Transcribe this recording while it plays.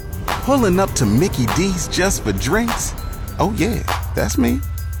Pulling up to Mickey D's just for drinks? Oh yeah, that's me.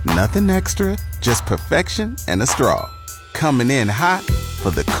 Nothing extra, just perfection and a straw. Coming in hot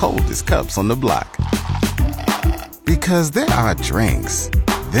for the coldest cups on the block. Because there are drinks.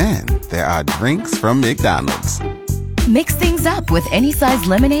 Then there are drinks from McDonald's. Mix things up with any size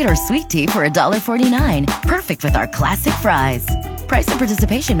lemonade or sweet tea for $1.49. Perfect with our classic fries. Price and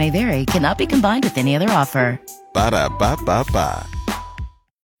participation may vary. Cannot be combined with any other offer. Ba-da-ba-ba-ba.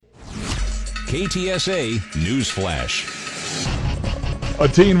 KTSA News Flash. A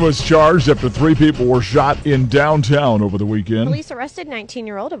teen was charged after 3 people were shot in downtown over the weekend. Police arrested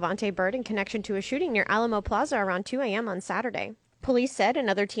 19-year-old Avante Bird in connection to a shooting near Alamo Plaza around 2 a.m. on Saturday. Police said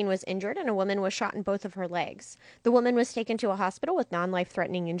another teen was injured and a woman was shot in both of her legs. The woman was taken to a hospital with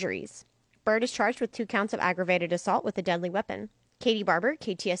non-life-threatening injuries. Bird is charged with 2 counts of aggravated assault with a deadly weapon. Katie Barber,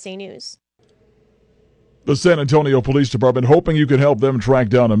 KTSA News. The San Antonio Police Department hoping you can help them track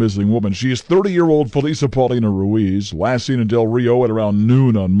down a missing woman. She is 30-year-old Felisa Paulina Ruiz, last seen in Del Rio at around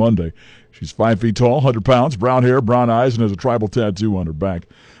noon on Monday. She's 5 feet tall, 100 pounds, brown hair, brown eyes, and has a tribal tattoo on her back.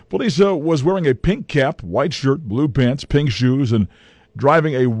 Felisa was wearing a pink cap, white shirt, blue pants, pink shoes, and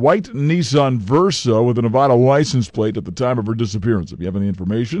driving a white Nissan Versa with a Nevada license plate at the time of her disappearance. If you have any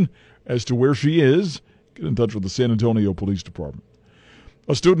information as to where she is, get in touch with the San Antonio Police Department.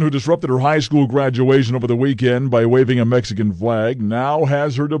 A student who disrupted her high school graduation over the weekend by waving a Mexican flag now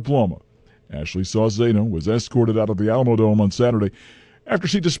has her diploma. Ashley Saucedo was escorted out of the Alamo Dome on Saturday after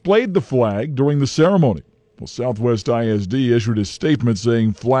she displayed the flag during the ceremony. Well, Southwest ISD issued a statement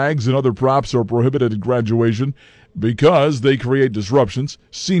saying flags and other props are prohibited at graduation because they create disruptions.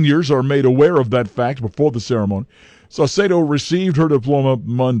 Seniors are made aware of that fact before the ceremony. Saucedo received her diploma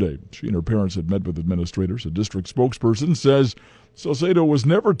Monday. She and her parents had met with administrators. A district spokesperson says Saucedo was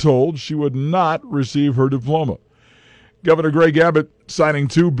never told she would not receive her diploma. Governor Greg Abbott signing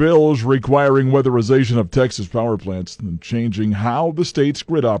 2 bills requiring weatherization of Texas power plants and changing how the state's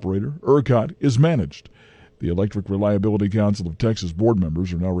grid operator, ERCOT, is managed. The Electric Reliability Council of Texas board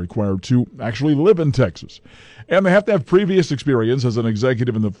members are now required to actually live in Texas. And they have to have previous experience as an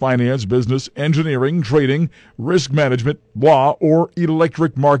executive in the finance, business, engineering, trading, risk management, law, or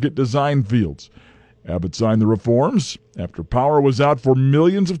electric market design fields. Abbott signed the reforms after power was out for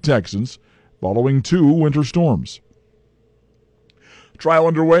millions of Texans following 2 winter storms. Trial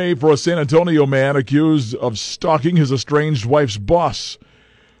underway for a San Antonio man accused of stalking his estranged wife's boss.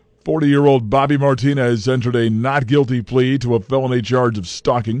 40-year-old Bobby Martinez entered a not guilty plea to a felony charge of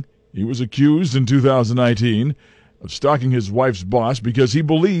stalking. He was accused in 2019 of stalking his wife's boss because he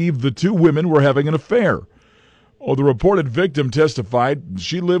believed the 2 women were having an affair. Oh, the reported victim testified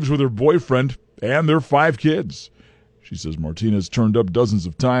she lives with her boyfriend and their 5 kids. She says Martinez turned up dozens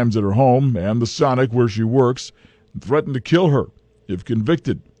of times at her home and the Sonic where she works and threatened to kill her if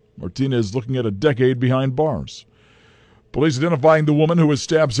convicted. Martinez is looking at a decade behind bars. Police identifying the woman who was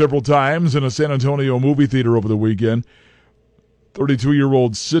stabbed several times in a San Antonio movie theater over the weekend.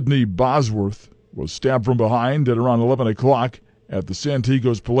 32-year-old Sydney Bosworth was stabbed from behind at around 11 o'clock at the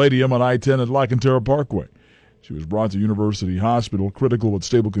Santikos Palladium on I-10 at La Cantera Parkway. She was brought to University Hospital, critical but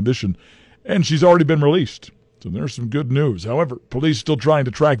stable condition, and she's already been released. So there's some good news. However, police still trying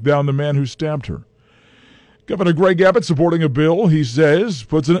to track down the man who stabbed her. Governor Greg Abbott supporting a bill, he says,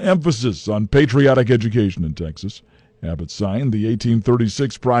 puts an emphasis on patriotic education in Texas. Abbott signed the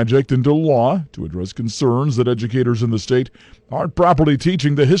 1836 project into law to address concerns that educators in the state aren't properly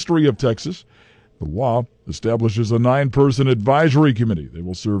teaching the history of Texas. The law establishes a 9-person advisory committee. They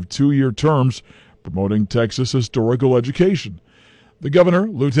will serve 2-year terms promoting Texas historical education. The governor,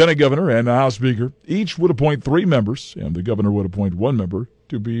 lieutenant governor, and the House Speaker each would appoint 3 members, and the governor would appoint 1 member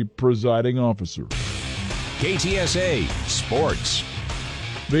to be presiding officer. KTSA Sports.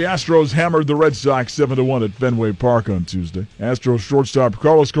 The Astros hammered the Red Sox 7-1 at Fenway Park on Tuesday. Astros shortstop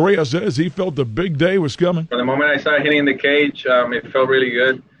Carlos Correa says he felt the big day was coming. From the moment I started hitting the cage, it felt really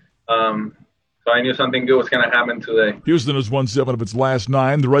good. So I knew something good was going to happen today. Houston has won 7 of its last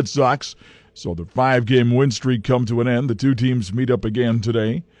 9. The Red Sox saw their 5-game win streak come to an end. The 2 teams meet up again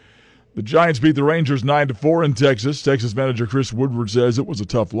today. The Giants beat the Rangers 9-4 in Texas. Texas manager Chris Woodward says it was a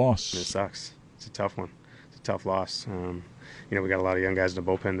tough loss. It sucks. It's a tough one. It's a tough loss. We got a lot of young guys in the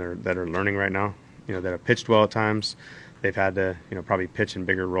bullpen that are learning right now, that have pitched well at times. They've had to, probably pitch in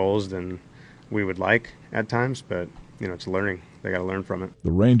bigger roles than we would like at times, but, it's learning. They got to learn from it.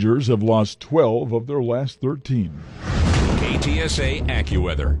 The Rangers have lost 12 of their last 13. KTSA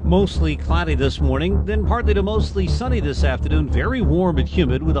AccuWeather. Mostly cloudy this morning, then partly to mostly sunny this afternoon. Very warm and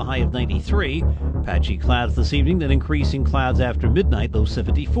humid with a high of 93. Patchy clouds this evening, then increasing clouds after midnight, low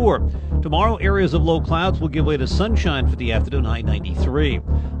 74. Tomorrow, areas of low clouds will give way to sunshine for the afternoon, high 93.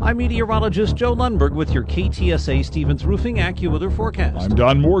 I'm meteorologist Joe Lundberg with your KTSA Stevens Roofing AccuWeather forecast. I'm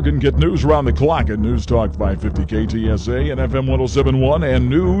Don Morgan. Get news around the clock at News Talk 550 KTSA and FM 107.1 and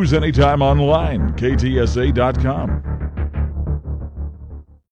news anytime online, KTSA.com.